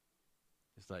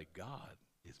 It's like God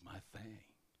is my thing.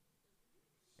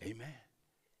 Amen.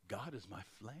 God is my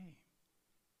flame.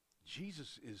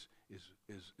 Jesus is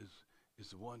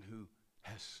the one who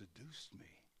has seduced me.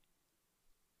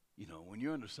 When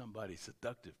you're under somebody's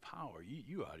seductive power,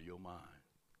 you're out of your mind.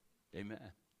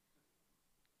 Amen.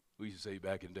 We used to say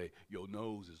back in the day, your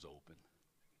nose is open,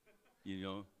 you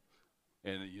know.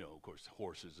 And, of course,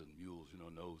 horses and mules,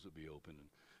 nose would be open and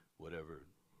whatever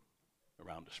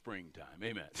around the springtime.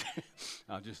 Amen.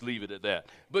 I'll just leave it at that.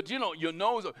 But, your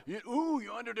nose,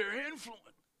 you're under their influence.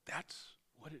 That's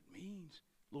what it means.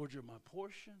 Lord, you're my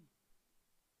portion.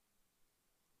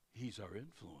 He's our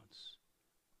influence.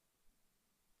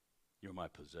 You're my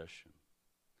possession.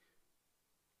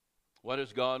 Why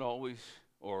does God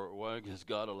why does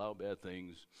God allow bad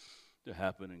things to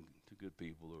happen to good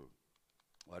people? Or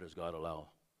why does God allow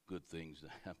good things to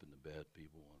happen to bad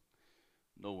people?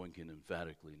 No one can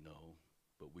emphatically know,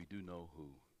 but we do know who.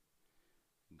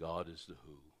 God is the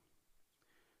who.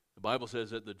 The Bible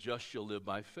says that the just shall live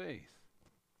by faith.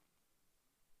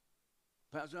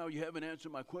 Pastor, Al, you haven't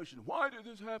answered my question. Why did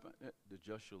this happen? The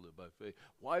just shall live by faith.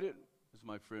 As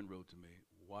my friend wrote to me,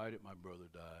 why did my brother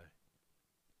die?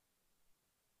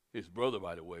 His brother,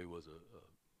 by the way, was a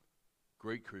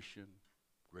great Christian,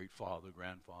 great father,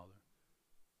 grandfather,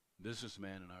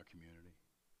 businessman in our community.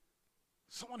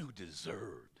 Someone who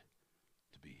deserved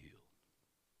to be healed.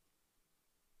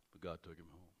 But God took him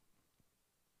home.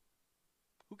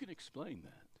 Who can explain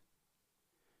that?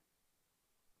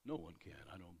 No one can,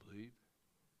 I don't believe.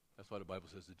 That's why the Bible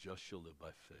says the just shall live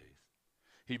by faith.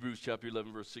 Hebrews chapter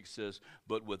 11 verse 6 says,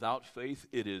 but without faith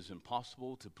it is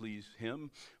impossible to please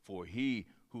him, for he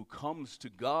who comes to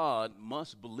God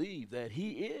must believe that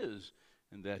he is,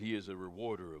 and that he is a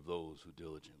rewarder of those who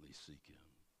diligently seek him.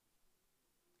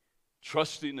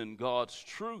 Trusting in God's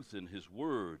truth in his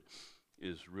word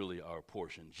is really our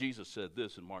portion. Jesus said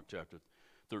this in Mark chapter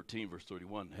 13 verse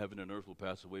 31, heaven and earth will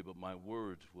pass away, but my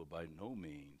words will by no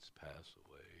means pass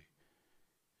away.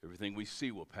 Everything we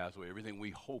see will pass away. Everything we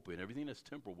hope in, everything that's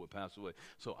temporal will pass away.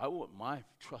 So I want my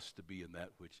trust to be in that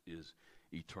which is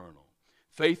eternal.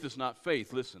 Faith is not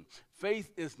faith. Listen,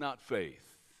 faith is not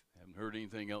faith. I haven't heard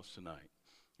anything else tonight.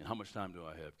 And how much time do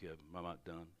I have, Kevin? Am I not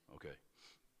done? Okay.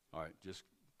 All right, just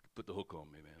put the hook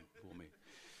on me, man. Pull me.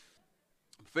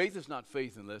 Faith is not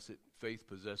faith unless faith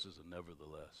possesses a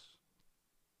nevertheless.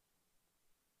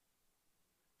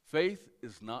 Faith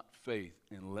is not faith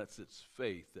unless it's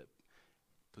faith that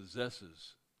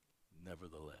possesses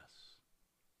nevertheless.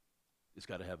 It's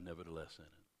got to have nevertheless in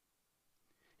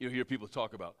it. You hear people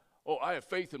talk about, oh, I have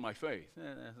faith in my faith.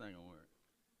 That's not going to work.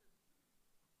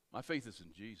 My faith is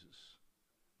in Jesus.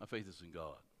 My faith is in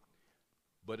God.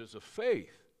 But it's a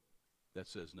faith that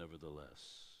says nevertheless.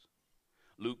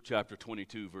 Luke chapter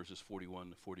 22, verses 41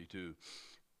 to 42,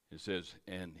 it says,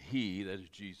 and he, that is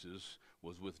Jesus,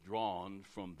 was withdrawn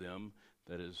from them,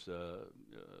 that is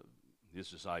his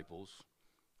disciples,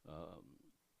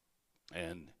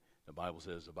 and the Bible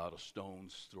says about a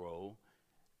stone's throw,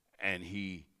 and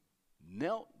he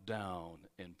knelt down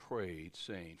and prayed,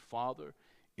 saying, Father,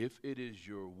 if it is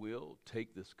your will,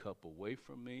 take this cup away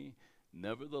from me.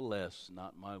 Nevertheless,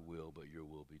 not my will, but your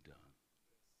will be done.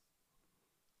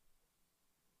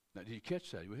 Now, did you catch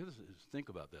that? You have to think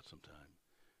about that sometime.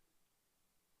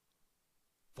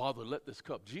 Father, let this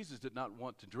cup. Jesus did not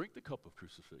want to drink the cup of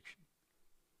crucifixion.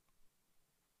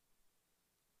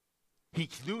 He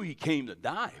knew he came to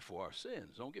die for our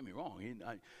sins. Don't get me wrong.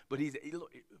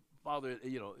 Father,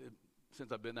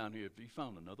 since I've been down here, have you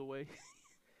found another way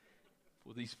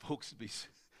for these folks to be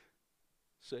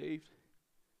saved?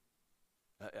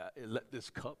 Let this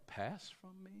cup pass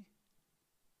from me.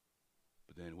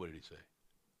 But then what did he say?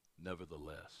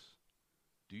 Nevertheless.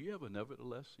 Do you have a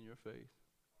nevertheless in your faith?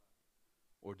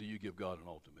 Or do you give God an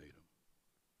ultimatum?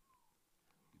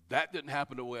 That didn't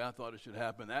happen the way I thought it should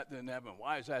happen. That didn't happen.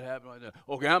 Why is that happening like that?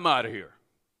 Okay, I'm out of here.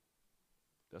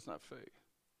 That's not faith.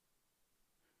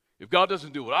 If God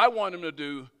doesn't do what I want him to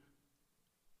do,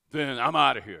 then I'm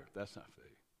out of here. That's not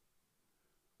faith.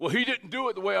 Well, he didn't do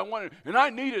it the way I wanted, and I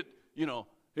need it, and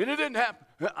it didn't happen.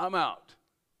 I'm out.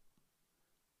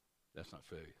 That's not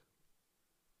faith.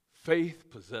 Faith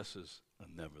possesses a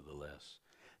nevertheless.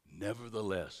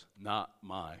 Nevertheless, not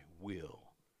my will,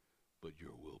 but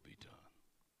your will be done.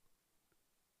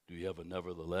 Do you have a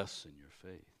nevertheless in your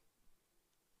faith?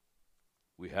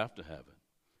 We have to have it,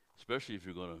 especially if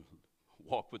you're going to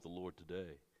walk with the Lord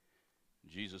today.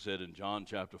 Jesus said in John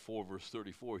chapter 4, verse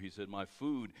 34, he said, my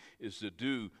food is to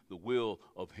do the will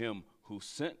of him who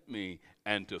sent me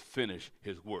and to finish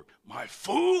his work. My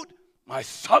food, my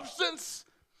substance,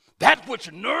 that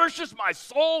which nourishes my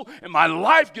soul and my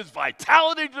life, gives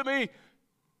vitality to me,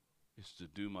 is to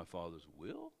do my Father's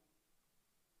will?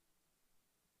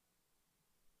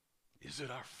 Is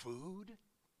it our food?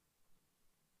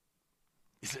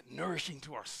 Is it nourishing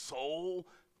to our soul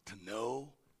to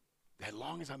know that as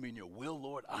long as I'm in your will,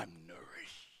 Lord, I'm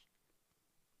nourished?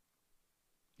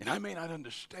 And I may not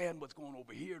understand what's going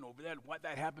over here and over there and what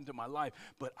that happened to my life,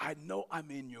 but I know I'm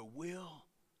in your will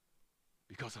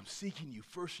because I'm seeking you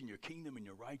first in your kingdom and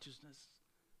your righteousness.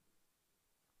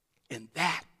 And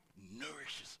that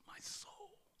nourishes my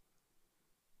soul.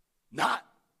 Not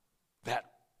that,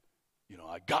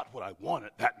 I got what I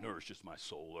wanted, that nourishes my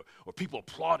soul, or people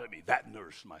applauded me, that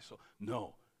nourished my soul.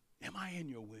 No. Am I in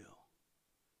your will?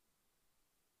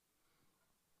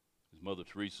 As Mother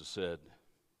Teresa said,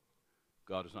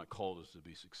 God has not called us to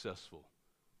be successful,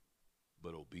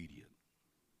 but obedient.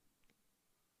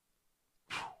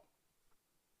 Whew.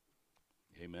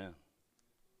 Amen.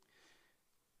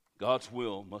 God's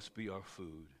will must be our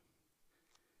food.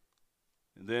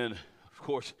 And then, of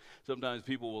course, sometimes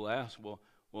people will ask, well,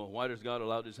 why does God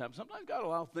allow this to happen? Sometimes God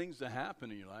allows things to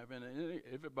happen in your life, and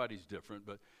everybody's different,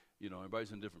 but,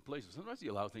 everybody's in different places. Sometimes He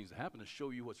allows things to happen to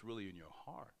show you what's really in your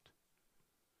heart.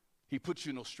 He puts you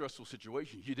in those stressful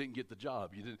situations. You didn't get the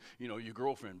job. You didn't, your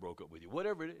girlfriend broke up with you.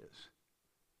 Whatever it is,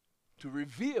 to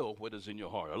reveal what is in your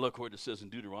heart. I look what it says in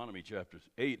Deuteronomy chapter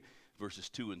 8, verses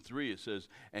 2 and 3. It says,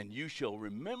 "And you shall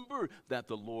remember that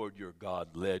the Lord your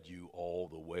God led you all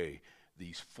the way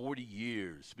these 40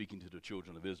 years," speaking to the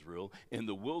children of Israel, "in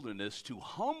the wilderness to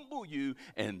humble you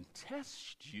and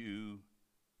test you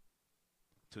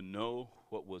to know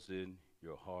what was in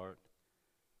your heart,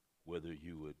 whether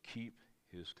you would keep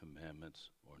His commandments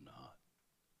or not."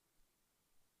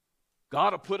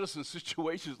 God will put us in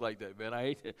situations like that, man. I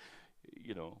hate to,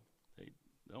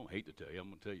 I don't hate to tell you. I'm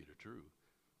going to tell you the truth.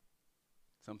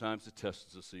 Sometimes it tests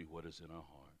us to see what is in our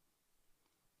heart.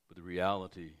 But the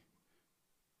reality,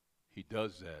 He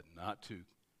does that not to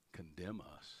condemn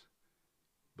us,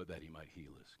 but that He might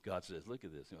heal us. God says, look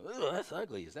at this. "Oh, that's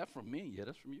ugly. Is that from me?" "Yeah,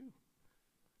 that's from you."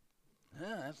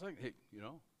 "Yeah, that's like," hey,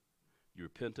 you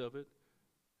repent of it,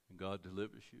 and God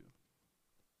delivers you.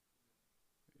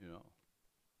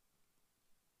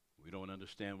 We don't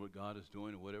understand what God is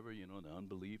doing or whatever, the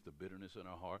unbelief, the bitterness in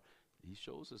our heart. He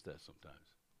shows us that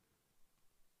sometimes.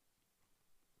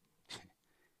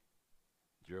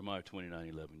 Jeremiah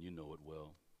 29:11, you know it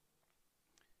well.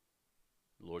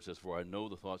 The Lord says, "For I know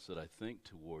the thoughts that I think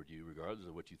toward you," regardless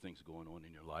of what you think is going on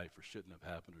in your life or shouldn't have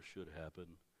happened or should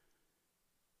happen.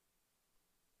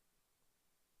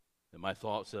 "And my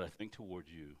thoughts that I think toward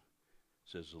you,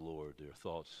 says the Lord, they are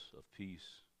thoughts of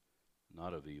peace,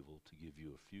 not of evil, to give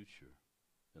you a future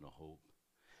and a hope."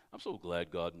 I'm so glad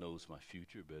God knows my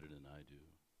future better than I do.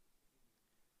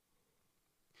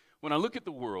 When I look at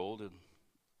the world, and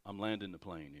I'm landing the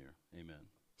plane here, amen.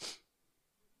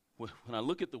 When I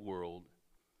look at the world,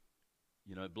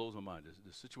 it blows my mind.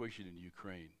 The situation in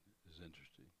Ukraine is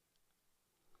interesting.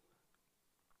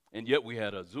 And yet we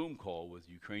had a Zoom call with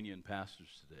Ukrainian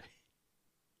pastors today.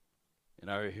 And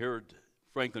I heard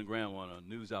Franklin Graham on a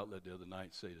news outlet the other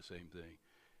night say the same thing.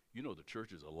 The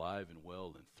church is alive and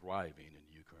well and thriving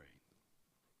in Ukraine.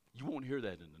 You won't hear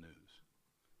that in the news.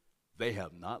 They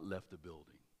have not left the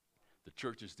building. The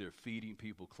church is there feeding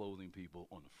people, clothing people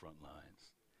on the front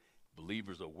lines.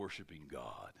 Believers are worshiping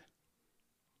God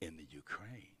in the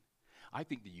Ukraine. I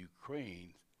think in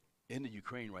the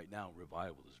Ukraine right now,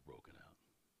 revival is broken out.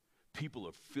 People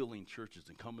are filling churches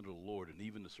and coming to the Lord, and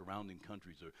even the surrounding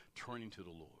countries are turning to the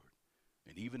Lord.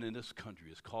 And even in this country,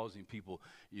 it's causing people,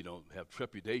 have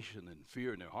trepidation and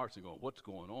fear in their hearts and going, what's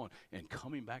going on? And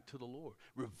coming back to the Lord.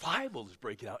 Revival is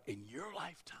breaking out in your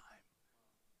lifetime.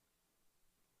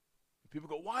 People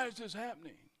go, why is this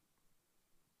happening?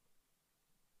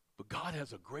 But God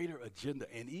has a greater agenda,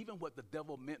 and even what the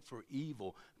devil meant for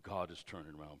evil, God is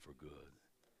turning around for good.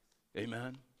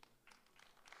 Amen?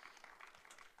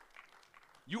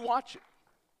 You watch it.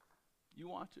 You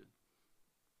watch it.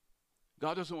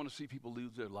 God doesn't want to see people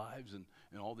lose their lives and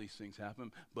all these things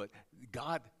happen, but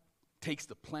God takes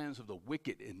the plans of the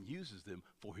wicked and uses them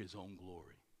for His own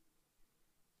glory.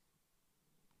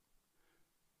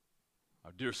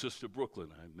 Our dear sister Brooklyn,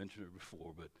 I mentioned her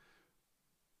before, but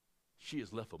she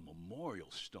has left a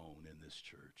memorial stone in this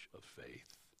church of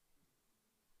faith.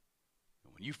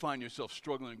 And when you find yourself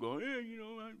struggling and going, hey,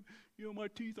 my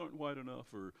teeth aren't white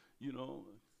enough, or,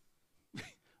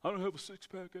 I don't have a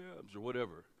six-pack abs, or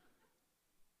whatever.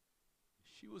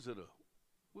 She was in a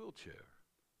wheelchair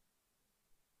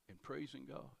and praising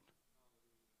God.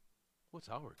 What's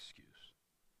our excuse?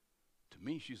 To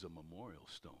me, she's a memorial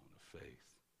stone of faith.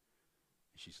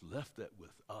 She's left that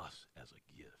with us as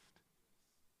a gift.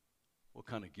 What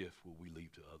kind of gift will we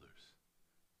leave to others?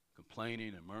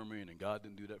 Complaining and murmuring, and God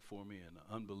didn't do that for me, and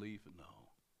unbelief? No.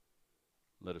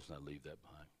 Let us not leave that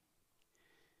behind.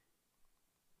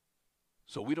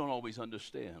 So we don't always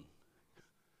understand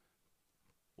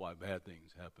why bad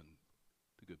things happen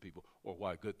to good people or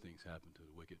why good things happen to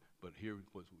the wicked. But here,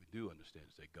 what we do understand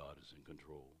is that God is in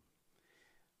control.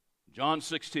 John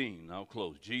 16, I'll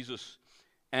close. Jesus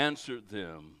answered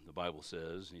them, the Bible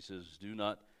says, and he says, do you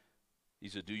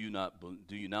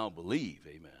now believe?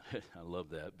 Amen. I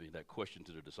love that, being that question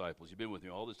to the disciples. You've been with me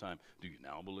all this time. Do you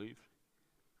now believe?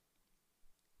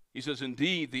 He says,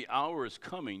 indeed, the hour is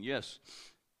coming, yes,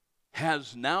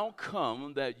 has now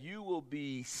come that you will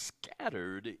be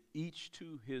scattered, each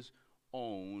to his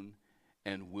own,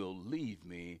 and will leave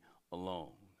me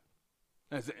alone.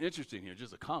 That's interesting here,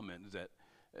 just a comment, is that,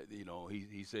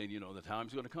 he's saying, the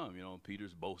time's going to come.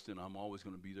 Peter's boasting, I'm always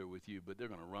going to be there with you, but they're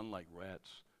going to run like rats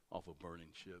off a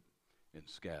burning ship and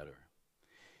scatter.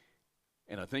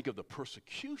 And I think of the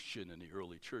persecution in the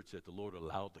early church that the Lord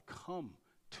allowed to come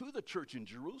to the church in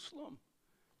Jerusalem.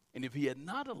 And if he had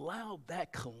not allowed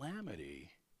that calamity,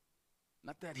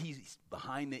 not that he's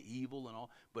behind the evil and all,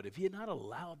 but if he had not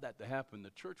allowed that to happen, the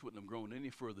church wouldn't have grown any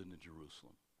further than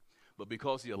Jerusalem. But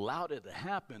because he allowed it to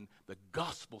happen, the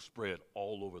gospel spread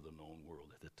all over the known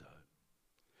world at that time.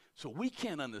 So we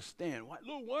can't understand,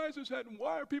 why is this happening?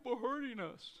 Why are people hurting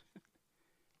us?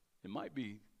 It might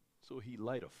be so he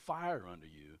light a fire under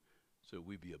you so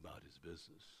we be about his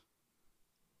business.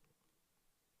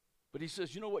 But he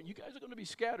says, you know what? You guys are going to be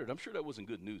scattered. I'm sure that wasn't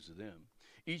good news to them.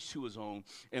 Each to his own,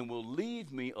 and will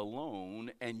leave me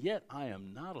alone, and yet I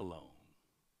am not alone.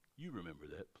 You remember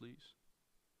that, please.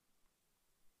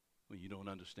 When you don't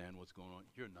understand what's going on,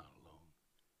 you're not alone.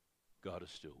 God is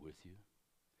still with you.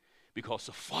 Because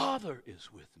the Father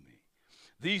is with me.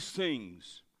 These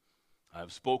things I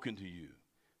have spoken to you,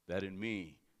 that in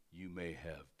me you may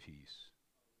have peace.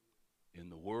 In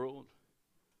the world,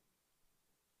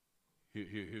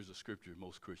 here's a scripture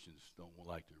most Christians don't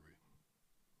like to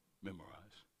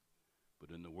memorize. But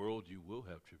in the world you will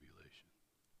have tribulation.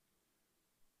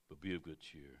 But be of good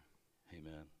cheer.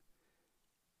 Amen.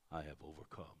 I have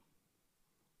overcome